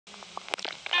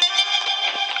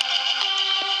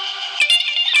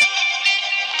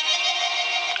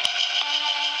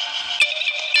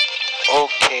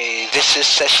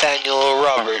This is Nathaniel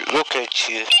Robert. Look at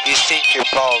you. You think you're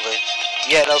ballin',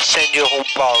 yet I'll send you home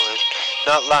ballin'.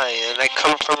 Not lying, I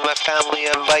come from a family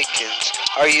of Vikings.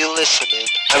 Are you listening?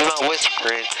 I'm not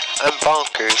whispering, I'm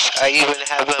bonkers. I even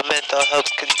have a mental health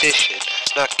condition.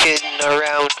 Not kidding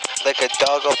around, like a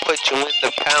dog I'll put you in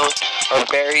the pound, or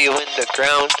bury you in the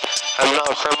ground. I'm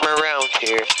not from around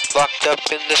here, locked up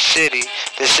in the city.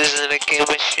 This isn't a game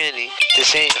of shinny,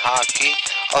 this ain't hockey.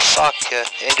 I'll sock ya,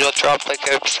 and you'll drop like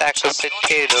a sack of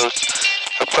potatoes.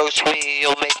 Approach me,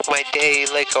 you'll make my day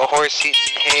like a horse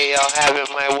eating hay. I'll have it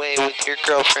my way with your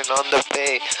girlfriend on the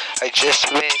bay. I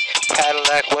just may.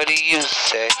 PATALAC, what do you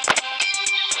say?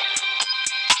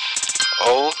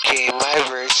 Okay, my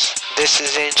verse. This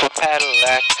is Angel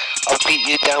PATALAC. I'll beat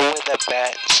you down with a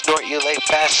bat, snort you like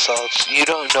bath salts. You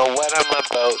don't know what I'm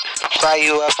about. Fry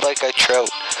you up like a trout.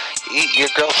 Eat your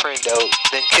girlfriend out,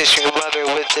 then kiss your mother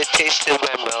with the taste in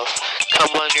my mouth.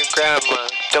 Come on your grandma,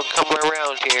 don't come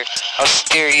around here. I'll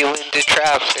steer you into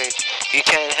traffic. You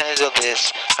can't handle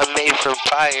this, I'm made from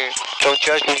fire. Don't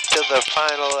judge me till the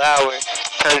final hour.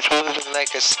 Time's moving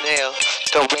like a snail.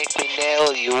 Don't make me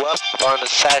nail you up on a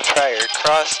satire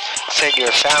cross. Send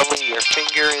your family your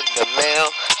finger in the mail.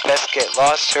 Best get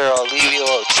lost or I'll leave you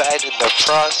outside in the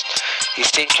frost. You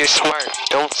think you're smart,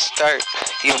 don't start.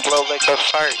 You blow like a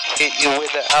fart. Hit you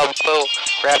with an elbow,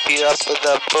 wrap you up with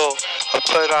a bow. I'll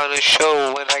put on a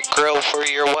show when I grill for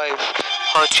your wife.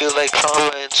 Haunt you like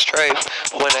trauma and strife.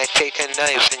 When I take a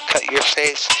knife and cut your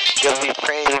face, you'll be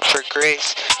praying for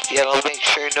grace. Yet I'll make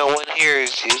sure no one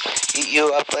hears you. Eat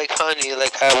you up like honey,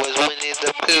 like I was Winnie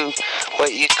the Pooh.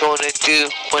 What you gonna do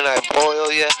when I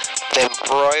boil ya, then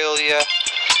broil ya?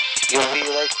 You'll be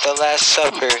like the Last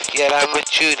Supper, yet I'm a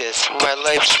Judas. My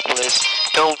life's bliss.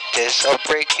 Don't diss, I'll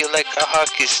break you like a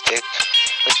hockey stick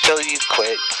until you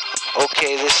quit.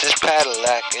 Okay, this is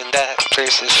PATALAC, and that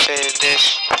verse is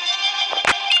finished.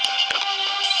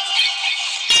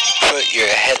 Put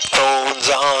your headphones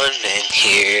on and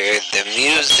hear the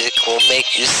music will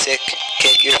make you sick.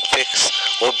 Get your fix,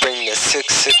 we'll bring the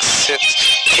 666.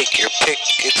 Take your pick,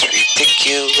 it's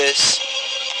ridiculous.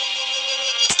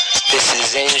 This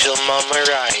is Angel Mama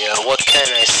Raya, what can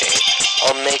I say?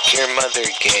 I'll make your mother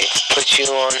gay, put you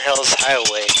on hell's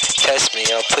highway. Test me,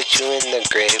 I'll put you in the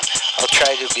grave. I'll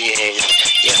try to behave,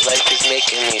 yet life is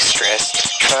making me stressed.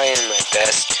 Trying my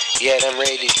best, yet I'm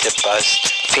ready to bust.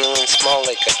 Feeling small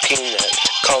like a peanut,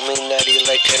 call me nutty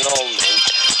like an almond.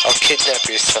 I'll kidnap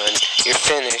your son, you're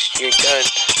finished, you're done.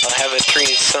 I'll have a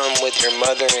threesome with your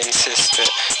mother and sister.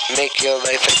 Make your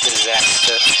life a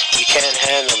disaster, you can't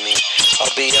handle me.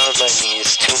 I'll be on my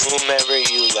knees to whomever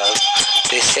you love.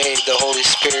 They say the Holy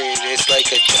Spirit is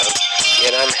like a dove,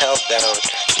 yet I'm held down,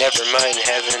 never mind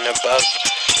heaven above.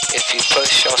 If you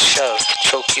push, I'll shove,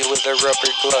 choke you with a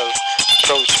rubber glove.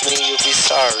 Approach me, you'll be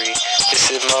sorry.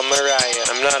 This is Mama Raya,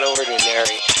 I'm not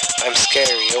ordinary. I'm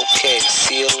scary, okay,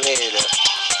 see you later.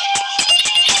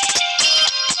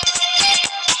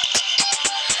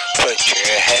 Put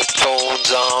your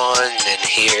headphones on and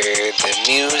hear the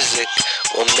music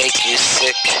will make you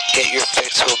sick. Get your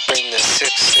fix, we'll bring the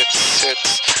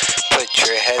 666. Put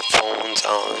your headphones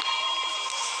on.